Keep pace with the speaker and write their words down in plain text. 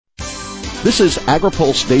This is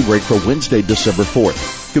AgriPulse Daybreak for Wednesday, December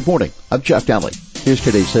 4th. Good morning. I'm Jeff Dowling. Here's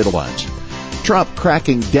today's headlines. Trump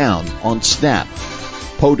cracking down on SNAP.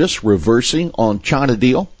 POTUS reversing on China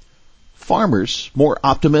deal. Farmers more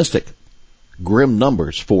optimistic. Grim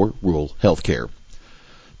numbers for rural health care.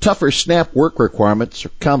 Tougher SNAP work requirements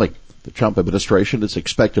are coming. The Trump administration is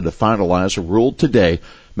expected to finalize a rule today,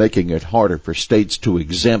 making it harder for states to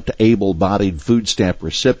exempt able-bodied food stamp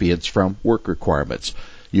recipients from work requirements.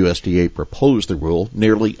 USDA proposed the rule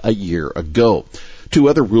nearly a year ago. Two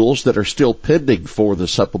other rules that are still pending for the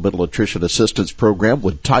Supplemental Nutrition Assistance Program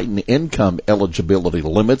would tighten income eligibility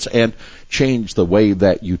limits and change the way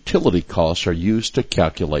that utility costs are used to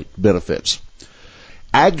calculate benefits.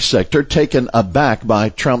 Ag sector taken aback by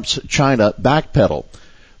Trump's China backpedal.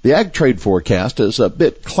 The ag trade forecast is a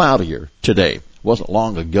bit cloudier today. It wasn't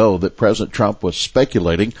long ago that President Trump was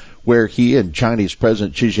speculating where he and Chinese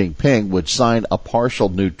President Xi Jinping would sign a partial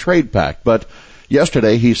new trade pact, but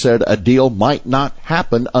yesterday he said a deal might not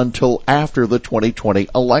happen until after the 2020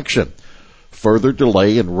 election. Further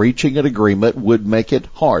delay in reaching an agreement would make it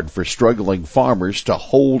hard for struggling farmers to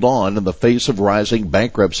hold on in the face of rising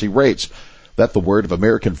bankruptcy rates. That's the word of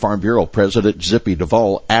American Farm Bureau President Zippy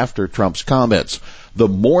Duvall after Trump's comments. The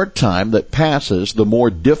more time that passes, the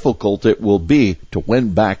more difficult it will be to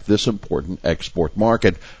win back this important export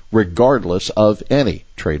market, regardless of any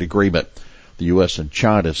trade agreement. The U.S. and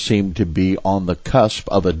China seem to be on the cusp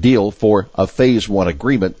of a deal for a Phase 1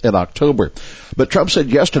 agreement in October. But Trump said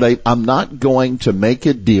yesterday, I'm not going to make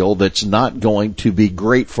a deal that's not going to be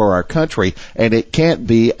great for our country, and it can't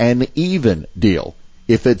be an even deal.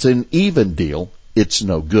 If it's an even deal, it's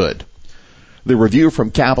no good. The review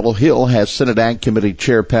from Capitol Hill has Senate Ag Committee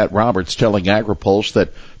Chair Pat Roberts telling AgriPulse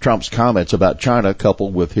that Trump's comments about China,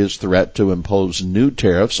 coupled with his threat to impose new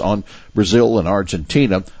tariffs on Brazil and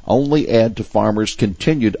Argentina, only add to farmers'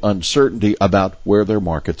 continued uncertainty about where their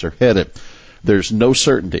markets are headed. There's no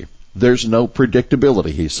certainty. There's no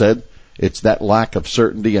predictability, he said. It's that lack of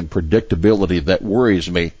certainty and predictability that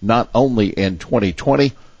worries me, not only in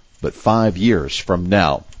 2020, but 5 years from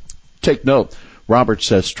now. Take note. Roberts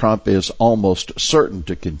says Trump is almost certain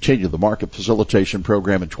to continue the market facilitation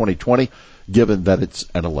program in 2020, given that it's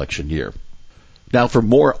an election year. Now for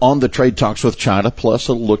more on the trade talks with China, plus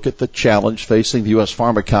a look at the challenge facing the U.S.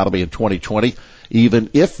 farm economy in 2020, even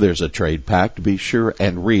if there's a trade pact, be sure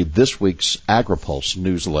and read this week's AgriPulse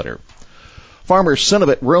newsletter. Farmer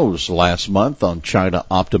sentiment rose last month on China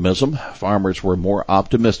optimism. Farmers were more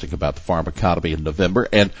optimistic about the farm economy in November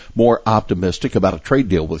and more optimistic about a trade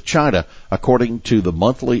deal with China, according to the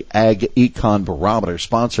monthly Ag Econ Barometer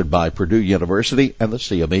sponsored by Purdue University and the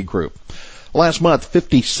CME Group. Last month,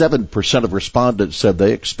 57% of respondents said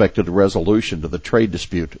they expected a resolution to the trade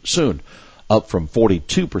dispute soon, up from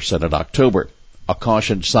 42% in October. A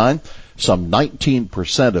caution sign, some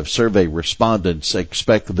 19% of survey respondents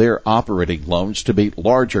expect their operating loans to be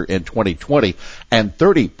larger in 2020, and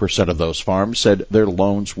 30% of those farms said their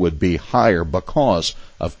loans would be higher because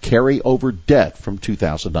of carryover debt from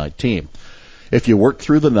 2019. If you work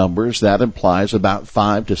through the numbers, that implies about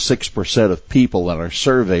 5 to 6% of people in our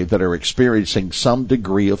survey that are experiencing some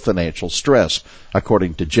degree of financial stress,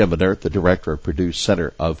 according to Jim Inert, the director of Purdue's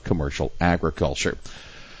Center of Commercial Agriculture.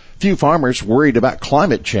 Few farmers worried about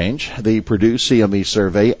climate change. The Purdue CME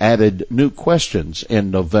survey added new questions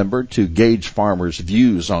in November to gauge farmers'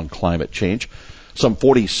 views on climate change. Some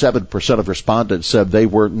 47% of respondents said they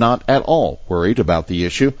were not at all worried about the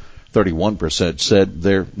issue. 31% said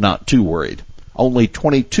they're not too worried. Only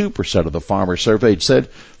 22% of the farmers surveyed said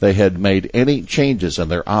they had made any changes in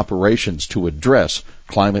their operations to address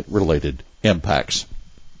climate-related impacts.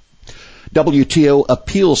 WTO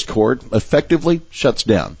appeals court effectively shuts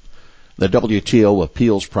down. The WTO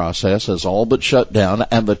appeals process has all but shut down,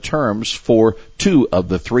 and the terms for 2 of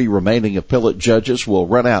the 3 remaining appellate judges will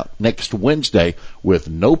run out next Wednesday, with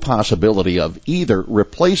no possibility of either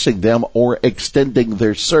replacing them or extending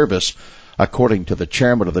their service, according to the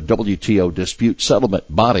chairman of the WTO dispute settlement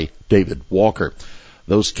body, David Walker.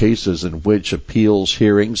 Those cases in which appeals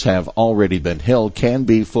hearings have already been held can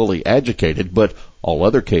be fully adjudicated, but all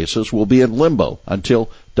other cases will be in limbo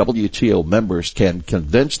until WTO members can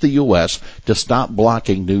convince the U.S. to stop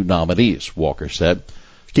blocking new nominees, Walker said.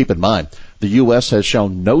 Keep in mind, the U.S. has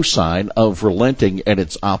shown no sign of relenting in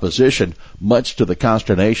its opposition, much to the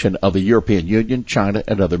consternation of the European Union, China,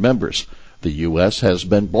 and other members. The U.S. has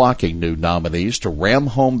been blocking new nominees to ram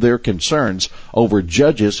home their concerns over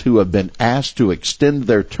judges who have been asked to extend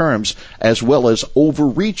their terms, as well as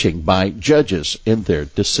overreaching by judges in their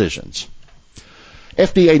decisions.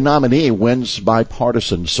 FDA nominee wins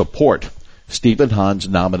bipartisan support. Stephen Hahn's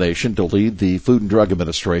nomination to lead the Food and Drug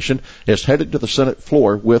Administration is headed to the Senate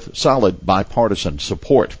floor with solid bipartisan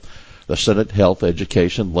support. The Senate Health,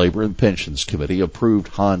 Education, Labor, and Pensions Committee approved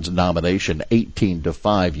Hahn's nomination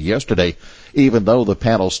 18-5 yesterday, even though the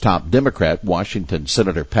panel's top Democrat, Washington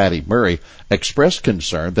Senator Patty Murray, expressed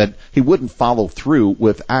concern that he wouldn't follow through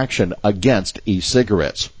with action against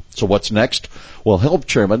e-cigarettes. So what's next? Well, Health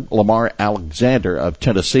Chairman Lamar Alexander of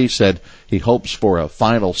Tennessee said he hopes for a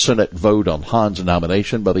final Senate vote on Hahn's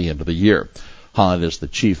nomination by the end of the year. Hahn is the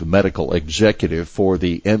chief medical executive for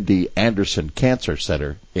the MD Anderson Cancer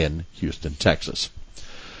Center in Houston, Texas.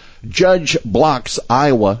 Judge blocks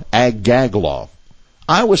Iowa ag-gag law.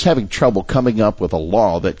 Iowa's having trouble coming up with a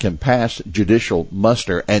law that can pass judicial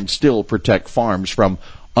muster and still protect farms from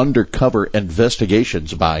undercover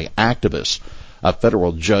investigations by activists. A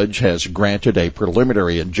federal judge has granted a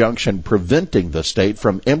preliminary injunction preventing the state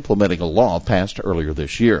from implementing a law passed earlier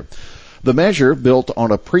this year. The measure built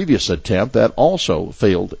on a previous attempt that also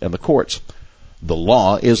failed in the courts. The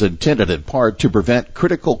law is intended in part to prevent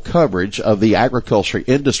critical coverage of the agriculture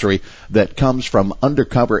industry that comes from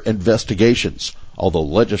undercover investigations, although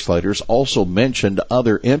legislators also mentioned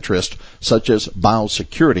other interests such as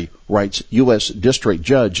biosecurity, writes U.S. District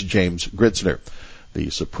Judge James Gritzner. The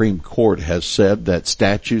Supreme Court has said that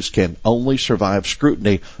statutes can only survive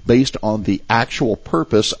scrutiny based on the actual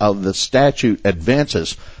purpose of the statute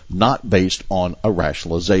advances, not based on a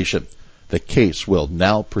rationalization. The case will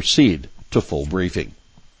now proceed to full briefing.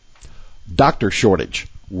 Doctor shortage.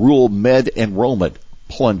 Rural med enrollment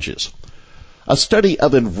plunges. A study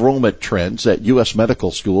of enrollment trends at U.S.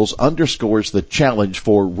 medical schools underscores the challenge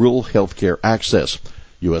for rural healthcare access.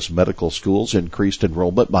 U.S. medical schools increased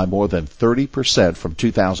enrollment by more than 30% from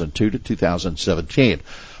 2002 to 2017.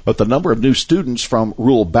 But the number of new students from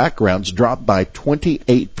rural backgrounds dropped by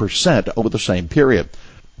 28% over the same period.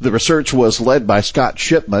 The research was led by Scott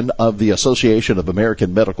Shipman of the Association of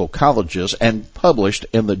American Medical Colleges and published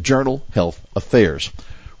in the journal Health Affairs.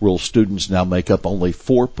 Rural students now make up only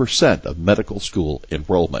 4% of medical school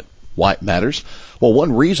enrollment. Why it matters? Well,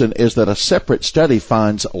 one reason is that a separate study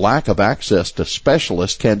finds lack of access to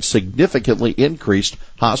specialists can significantly increase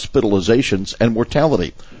hospitalizations and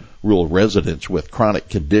mortality. Rural residents with chronic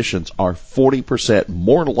conditions are 40%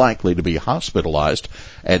 more likely to be hospitalized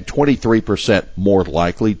and 23% more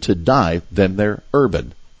likely to die than their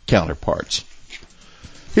urban counterparts.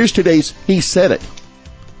 Here's today's He Said It.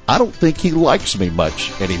 I don't think he likes me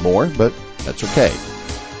much anymore, but that's okay.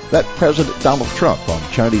 That President Donald Trump on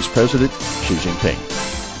Chinese President Xi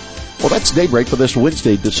Jinping. Well, that's Daybreak for this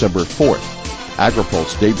Wednesday, December 4th.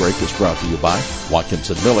 AgriPulse Daybreak is brought to you by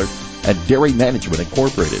Watkinson Miller and Dairy Management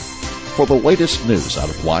Incorporated. For the latest news out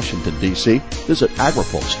of Washington, D.C., visit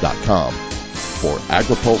agripulse.com. For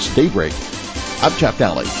AgriPulse Daybreak, I'm Jeff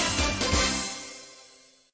Daly.